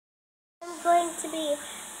going to be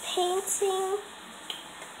painting.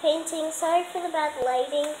 Sorry for the bad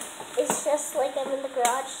lighting. It's just like I'm in the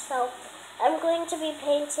garage, so I'm going to be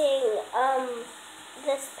painting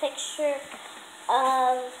this picture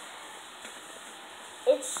of.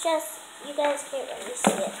 It's just, you guys can't really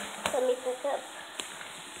see it. Let me pick up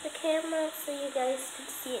the camera so you guys can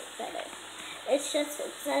see it better. It's just,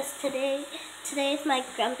 it says today is my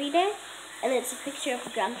Grumpy Day, and it's a picture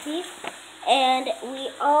of Grumpy. And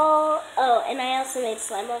and I also made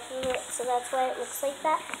slime off of it, so that's why it looks like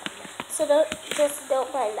that. So don't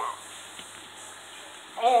mind that.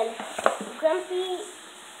 And Grumpy,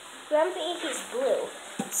 he's blue.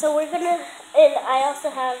 So we're gonna, and I also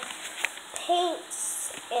have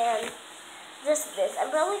paints and this. I'm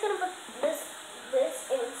probably gonna put this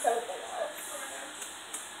in something else.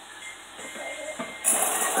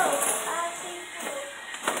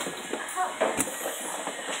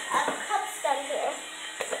 Cups down here.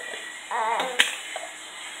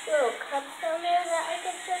 Little cups down there that I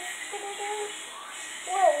could just put it in.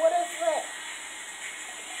 Whoa, what is that?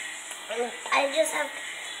 I just have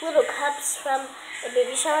little cups from the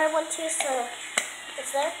baby shower I went to, so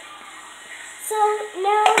it's there. So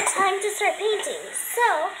now time to start painting.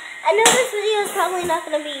 So I know this video is probably not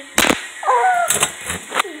going to be.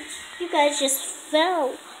 You guys just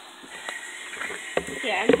fell.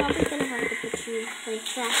 Here, I'm probably going to have to put you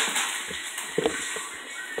like that.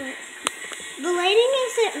 The lighting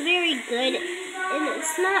isn't very good, and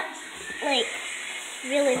it's not like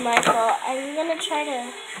really my fault. I'm going to try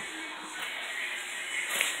to.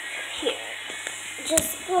 Here,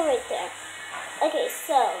 just go right there. Okay,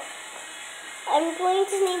 so I'm going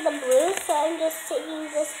to need the blue, so I'm just taking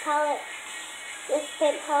this palette, this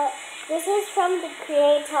paint palette. This is from the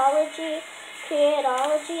Creatology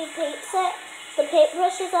paint set. The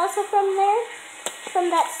paintbrush is also from there, from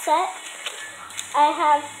that set. I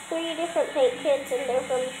have 3 different paint kits, and they're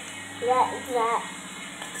from that exact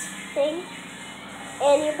thing.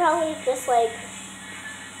 And you're probably just like,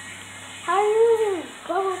 how are you using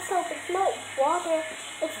bubble soap? It's not water,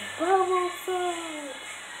 it's bubble soap.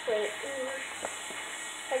 Wait,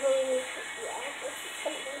 I believe, yeah, this is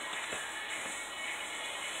going to be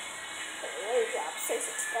really drop since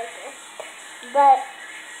it's darker. But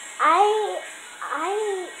I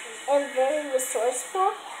am very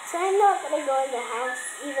resourceful, so I'm not going to go in the house,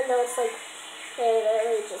 even though it's like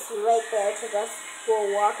literally just right there to just go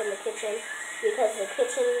walk in the kitchen, because the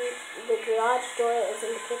garage door is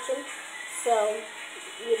in the kitchen, so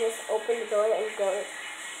you just open the door and go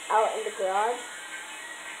out in the garage.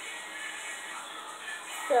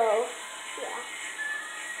 So, yeah.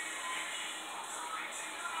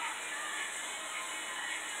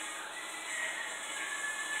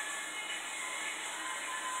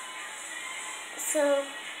 So,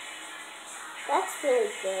 that's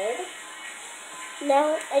really good.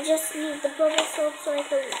 Now, I just need the bubble soap so I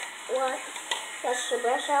can wash the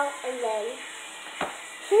brush out, and then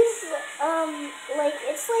his,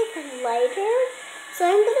 it's like lighter, so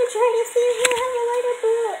I'm gonna try to see if I have a lighter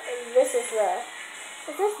blue. And this is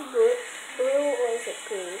this blue or is it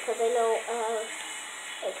green? Because I know,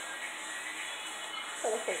 like,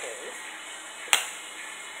 what I think it is.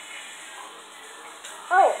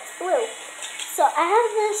 Oh, it's blue. So I have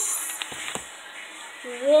this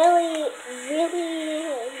really,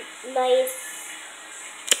 really nice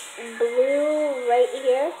blue right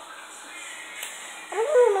here. I don't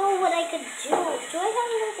really know what I could do. Do I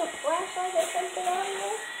have like a flashlight or something on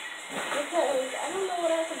here? Because I don't know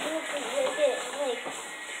what I could do to make it like.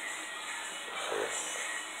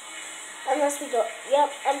 Unless we go. Yep,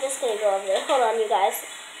 I'm just gonna go over there. Hold on, you guys.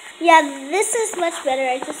 Yeah, this is much better.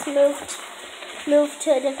 I just moved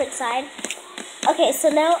to a different side. Okay, so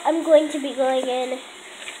now I'm going to be going in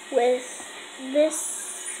with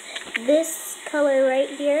this color right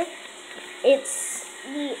here. It's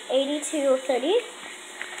the 8230.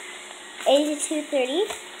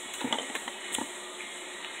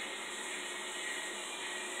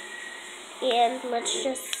 And let's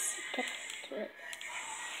just get to it.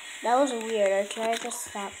 That was weird. I tried to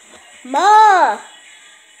stop. Ma!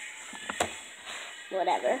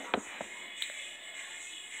 Whatever.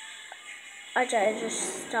 I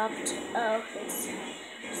just stopped. Oh, it's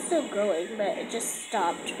still going, but it just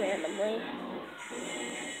stopped randomly.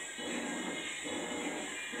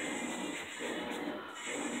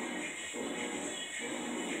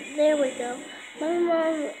 There we go. My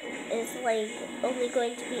mom is like only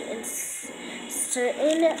going to be in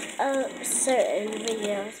certain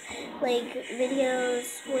videos, like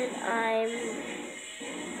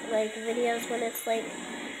videos when it's like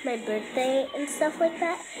my birthday and stuff like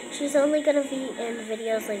that. She's only gonna be in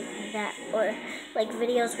videos like that, or like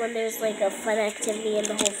videos when there's like a fun activity and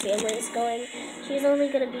the whole family is going. She's only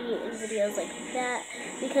gonna be in videos like that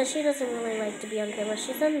because she doesn't really like to be on camera.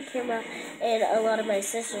 She's on camera in a lot of my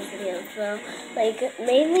sister's videos, so like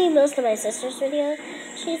mainly most of my sister's videos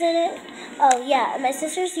she's in it. Oh yeah, my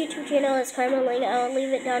sister's YouTube channel is Karma Ling. I'll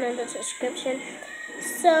leave it down in the description,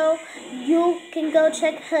 so you can go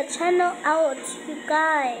check her channel out, you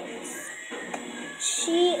guys.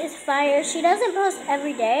 She is fire. She doesn't post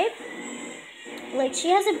every day. Like, she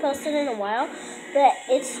hasn't posted in a while, but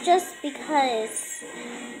it's just because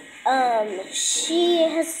she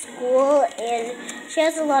has school and she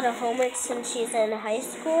has a lot of homework since she's in high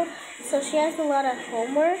school, so she has a lot of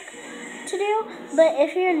homework to do. But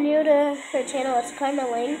if you're new to her channel, it's Karma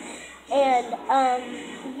Ling, and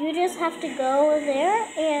you just have to go there,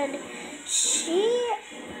 and she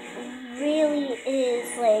really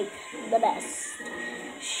is like the best.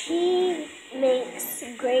 She makes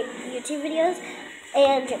great YouTube videos,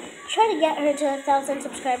 and try to get her to 1,000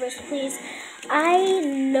 subscribers, please. I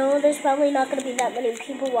know there's probably not going to be that many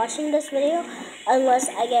people watching this video unless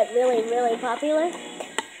I get really, really popular,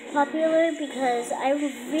 because I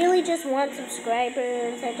really just want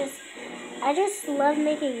subscribers. I just love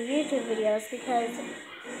making YouTube videos because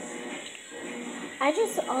I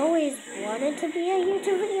just always wanted to be a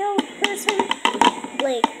YouTube video person.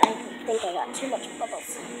 Like, I think I got too much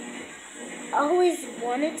bubbles. I always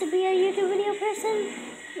wanted to be a YouTube video person.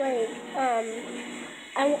 Like,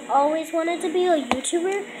 I always wanted to be a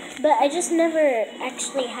YouTuber, but I just never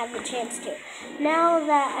actually had the chance to. Now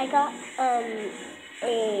that I got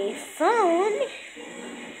a phone,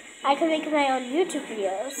 I can make my own YouTube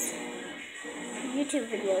videos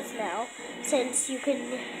now, since you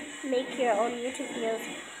can make your own YouTube videos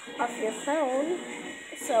off your phone.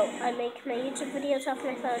 So I make my YouTube videos off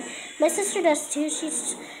my phone. My sister does too.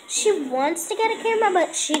 She wants to get a camera,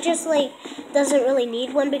 but she just like doesn't really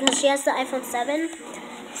need one because she has the iPhone 7,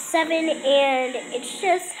 and it's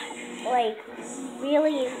just like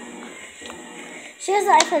really. She has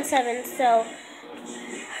the iPhone 7, so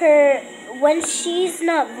when she's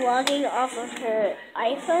not vlogging off of her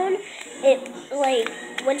iPhone,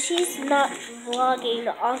 when she's not vlogging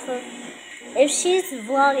off of, if she's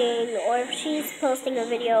vlogging or if she's posting a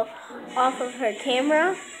video off of her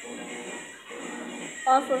camera,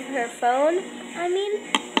 off of her phone,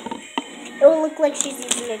 it will look like she's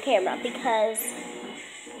using a camera, because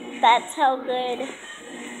that's how good,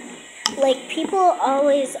 like, people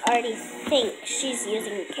always already think she's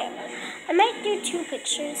using a camera. I might do 2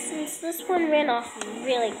 pictures since this one ran off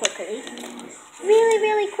really quickly.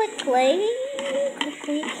 Really quickly.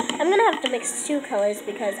 I'm going to have to mix 2 colors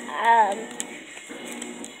because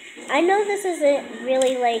I know this isn't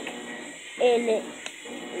really like in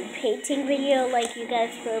painting video like you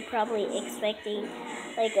guys were probably expecting,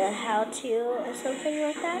 like a how-to or something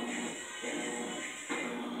like that.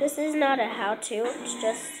 This is not a how-to, it's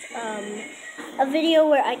just a video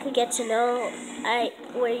where I could get to know,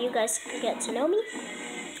 where you guys could get to know me.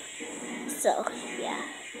 So, yeah.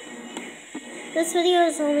 This video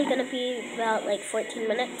is only going to be about like 14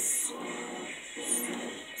 minutes.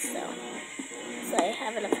 So I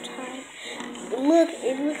have enough time. Look,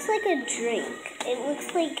 it looks like a drink. It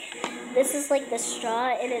looks like this is like the straw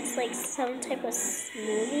and it's like some type of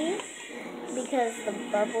smoothie because the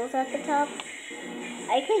bubbles at the top.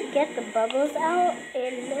 I could get the bubbles out,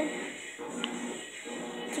 and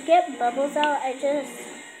to get bubbles out, I just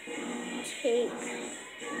take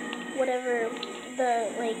whatever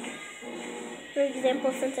for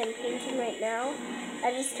example, since I'm painting right now,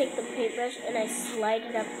 I just take the paintbrush and I slide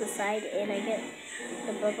it up the side and I get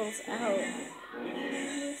the bubbles out.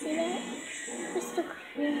 You see that? Crystal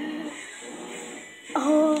clear.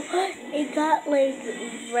 Oh, it got like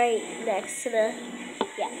right next to the,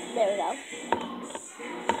 yeah, there we go.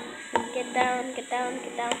 Get down, get down,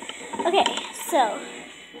 get down. Okay, so,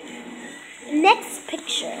 next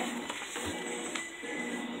picture.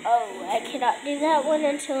 Oh, I cannot do that one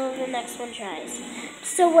until the next one dries.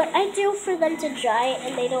 So what I do for them to dry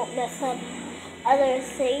and they don't mess up other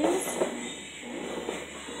things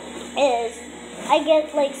is I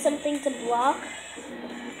get like something to block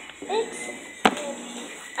it.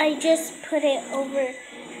 I just put it over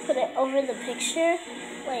the picture,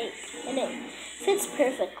 like, and it fits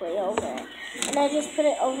perfectly over it. And I just put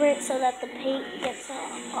it over it so that the paint gets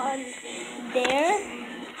on there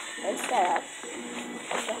instead of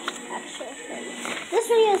the actual thing. This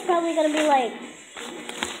video is probably going to be like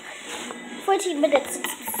 14 minutes,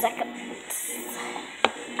 6 seconds.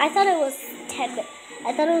 I thought it was 10 minutes.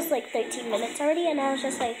 I thought it was like 13 minutes already, and I was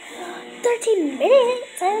just like, 13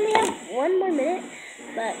 minutes? I only have 1 more minute.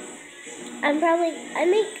 But I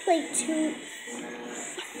make like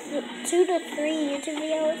to 3 YouTube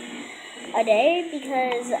videos a day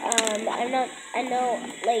because I know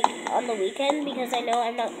like on the weekend because I know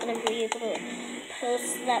I'm not gonna be able to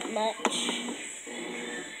post that much.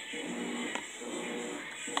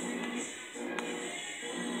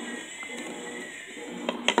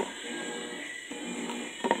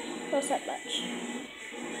 Post that much.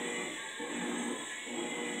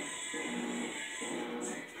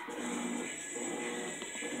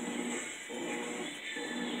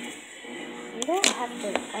 You don't have to.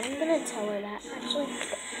 I'm gonna tell her that actually.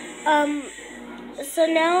 So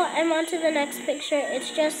now I'm on to the next picture.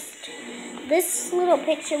 It's just this little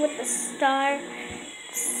picture with the star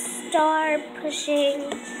pushing.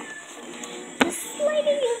 This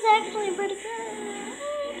lighting is actually pretty good.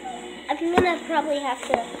 I'm gonna probably have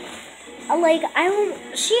to,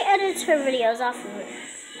 she edits her videos off of her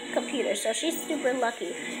computer, so she's super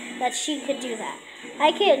lucky that she could do that.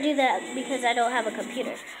 I can't do that because I don't have a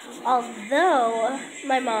computer. Although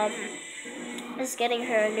my mom is getting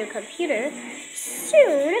her a new computer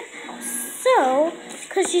soon, so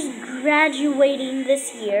because she's graduating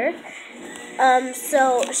this year,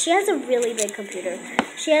 so she has a really big computer.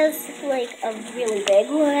 She has like a really big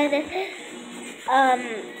one,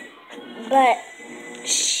 but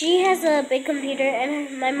she has a big computer,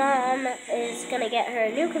 and my mom is gonna get her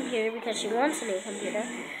a new computer because she wants a new computer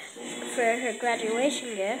for her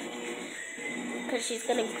graduation gift, because she's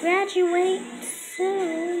gonna graduate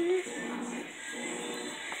soon.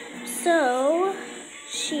 So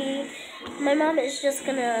my mom is just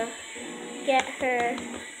gonna get her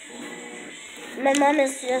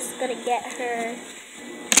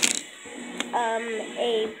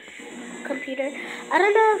a computer. I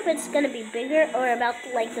don't know if it's gonna be bigger or about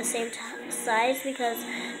like the same size, because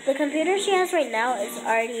the computer she has right now is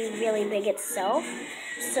already really big itself.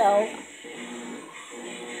 So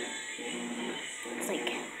it's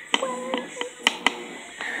like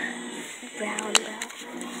brown.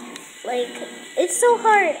 Like, it's so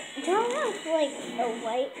hard. Do I have like a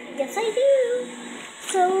white? Yes, I do.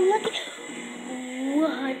 So lucky.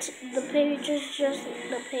 What? The page is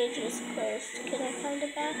closed. Can I find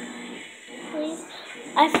it back, please?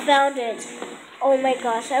 I found it. Oh my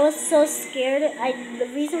gosh, I was so scared. The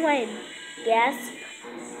reason why I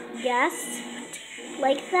gasped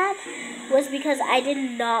like that was because I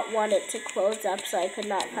did not want it to close up, so I could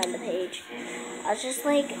not find the page. I was just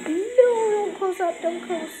like, no, don't close up, don't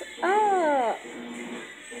close up.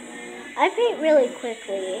 I paint really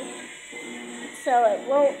quickly, so it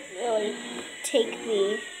won't really take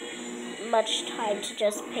me much time to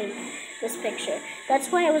just paint this picture. That's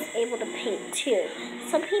why I was able to paint 2.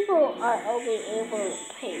 Some people are only able to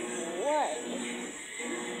paint 1.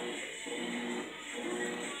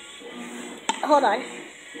 Hold on.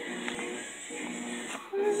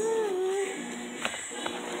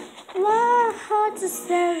 My heart's a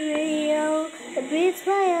stereo, it beats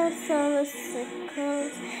my own summer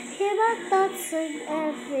sickles. Hear my thoughts in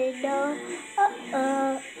every note.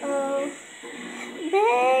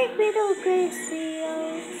 Make me no crazy,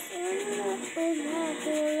 when I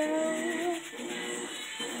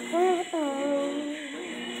belong.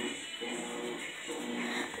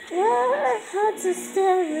 My heart's a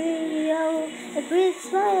stereo, it beats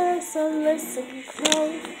my own, so listen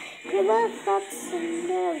close. Hear my thoughts and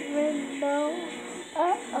never know.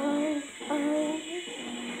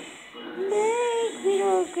 Make me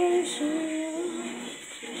no crazy.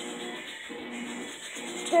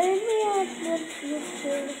 Turn me on the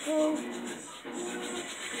future.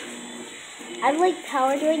 I'm like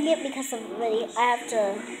power doing it because of the video. I have to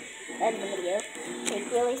end the video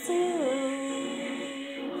like really soon.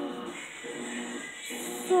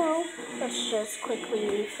 So let's just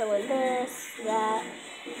quickly fill in this, that.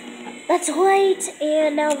 That's white,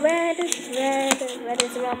 and now red. Red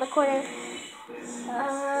is around the corner.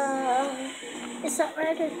 It's not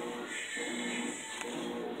red.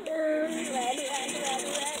 Red.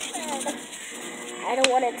 I don't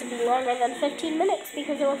want it to be longer than 15 minutes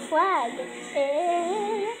because it will flag.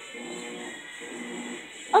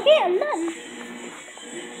 Okay, I'm done.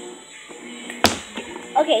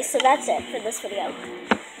 Okay, so that's it for this video.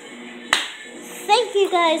 Thank you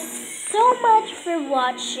guys so much for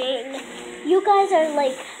watching. You guys are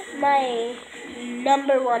like my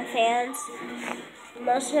 #1 fans.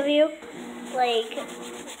 Most of you. Like,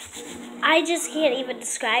 I just can't even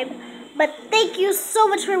describe. But thank you so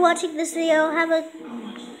much for watching this video. Have a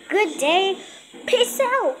good day. Peace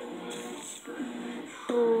out.